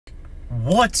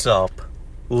What's up,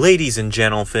 ladies and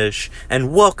gentlefish,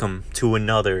 and welcome to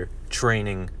another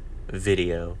training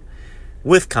video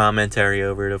with commentary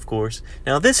over it, of course.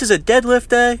 Now, this is a deadlift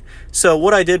day, so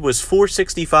what I did was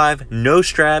 465, no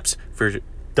straps for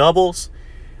doubles.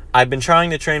 I've been trying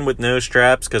to train with no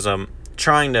straps because I'm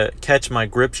trying to catch my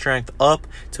grip strength up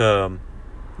to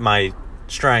my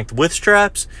strength with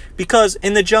straps, because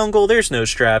in the jungle, there's no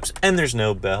straps and there's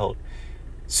no belt.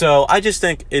 So I just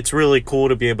think it's really cool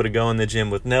to be able to go in the gym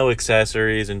with no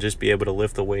accessories and just be able to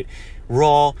lift the weight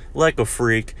raw like a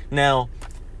freak. Now,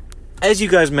 as you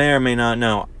guys may or may not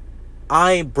know,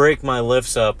 I break my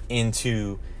lifts up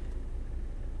into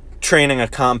training a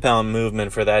compound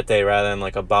movement for that day rather than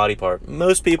like a body part.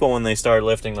 Most people, when they start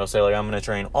lifting, they'll say like, I'm going to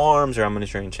train arms or I'm going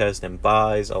to train chest and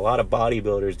buys. A lot of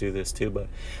bodybuilders do this too, but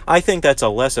I think that's a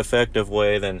less effective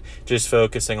way than just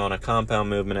focusing on a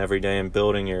compound movement every day and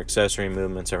building your accessory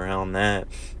movements around that.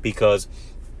 Because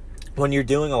when you're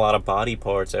doing a lot of body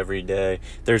parts every day,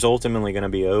 there's ultimately going to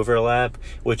be overlap,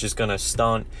 which is going to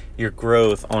stunt your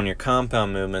growth on your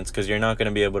compound movements because you're not going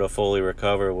to be able to fully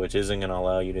recover, which isn't going to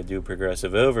allow you to do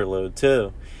progressive overload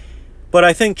too. But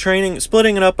I think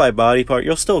splitting it up by body part,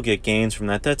 you'll still get gains from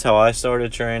that. That's how I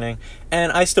started training,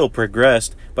 and I still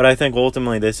progressed, but I think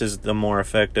ultimately this is the more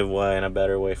effective way and a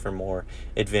better way for more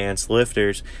advanced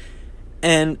lifters.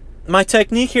 And my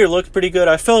technique here looked pretty good.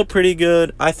 I felt pretty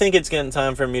good. I think it's getting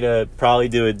time for me to probably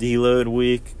do a deload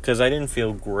week because I didn't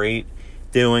feel great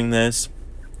doing this.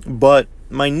 But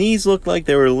my knees looked like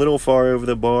they were a little far over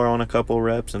the bar on a couple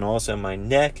reps, and also my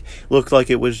neck looked like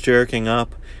it was jerking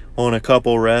up on a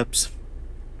couple reps.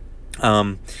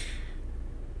 Some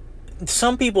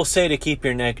people say to keep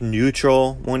your neck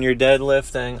neutral when you're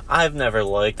deadlifting. I've never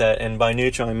liked that, and by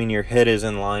neutral I mean your head is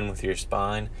in line with your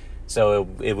spine. So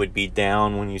it would be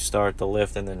down when you start the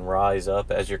lift and then rise up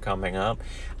as you're coming up.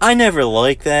 I never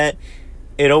liked that.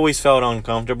 It always felt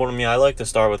uncomfortable to me. I like to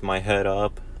start with my head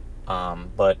up,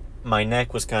 but my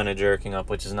neck was kind of jerking up,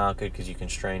 which is not good because you can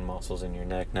strain muscles in your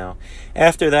neck now.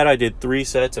 After that, I did 3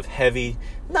 sets of heavy,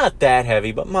 not that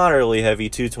heavy, but moderately heavy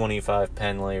 225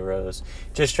 Pendlay rows,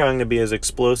 just trying to be as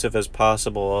explosive as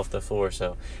possible off the floor.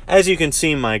 So as you can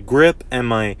see, my grip and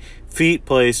my feet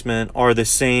placement are the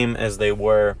same as they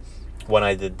were when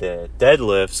I did the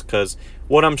deadlifts, because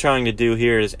what I'm trying to do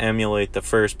here is emulate the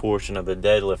first portion of the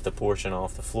deadlift, the portion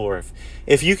off the floor.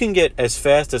 If you can get as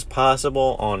fast as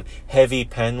possible on heavy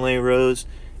Pendlay rows,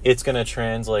 it's going to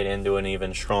translate into an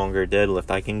even stronger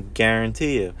deadlift, I can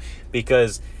guarantee you,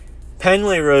 because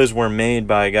Pendlay rows were made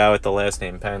by a guy with the last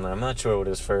name Pendlay. I'm not sure what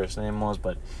his first name was,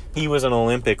 but he was an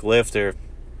Olympic lifter.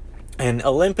 And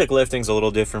Olympic lifting is a little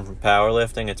different from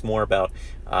powerlifting. It's more about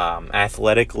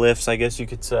athletic lifts, I guess you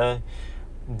could say.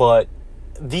 But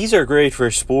these are great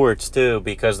for sports too,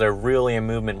 because they're really a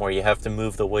movement where you have to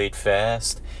move the weight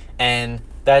fast. And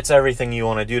that's everything you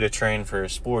want to do to train for a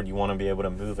sport. You want to be able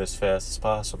to move as fast as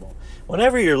possible.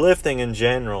 Whenever you're lifting in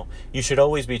general, you should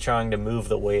always be trying to move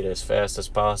the weight as fast as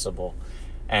possible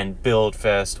and build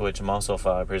fast twitch muscle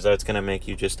fibers. That's going to make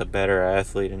you just a better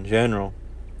athlete in general.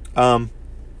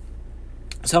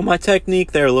 So my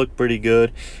technique there looked pretty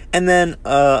good. And then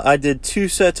I did 2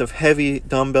 sets of heavy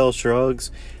dumbbell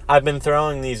shrugs. I've been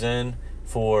throwing these in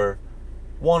for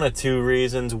one of 2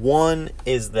 reasons. One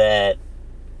is that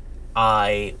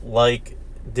I like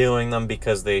doing them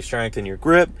because they strengthen your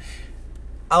grip.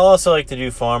 I also like to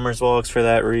do farmer's walks for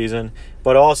that reason.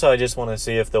 But also I just want to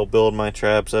see if they'll build my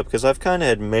traps up, because I've kind of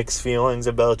had mixed feelings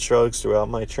about shrugs throughout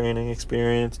my training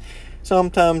experience.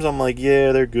 Sometimes I'm like,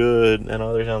 yeah, they're good, and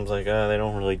other times like, they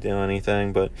don't really do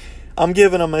anything, but I'm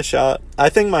giving them a shot. I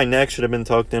think my neck should have been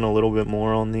tucked in a little bit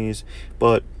more on these,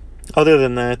 but other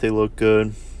than that, they look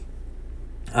good.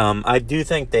 I do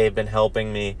think they've been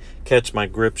helping me catch my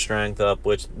grip strength up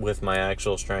with my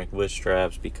actual strength with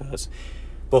straps, because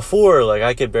before, like,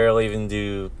 I could barely even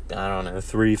do,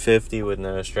 350 with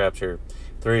no straps, or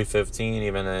 315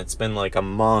 even, and it's been like a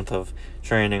month of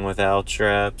training without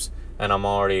straps, and I'm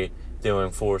already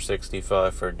doing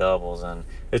 465 for doubles, and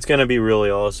it's going to be really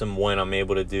awesome when I'm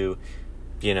able to do,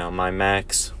 my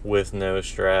max with no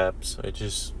straps. It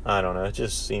just, it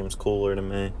just seems cooler to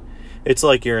me. It's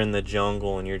like you're in the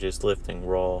jungle and you're just lifting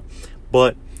raw.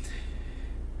 But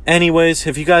anyways,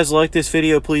 if you guys like this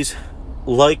video, please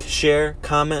like, share,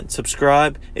 comment,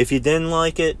 subscribe. If you didn't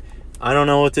like it, I don't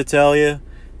know what to tell you.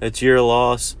 It's your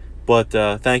loss. But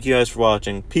thank you guys for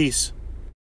watching. Peace.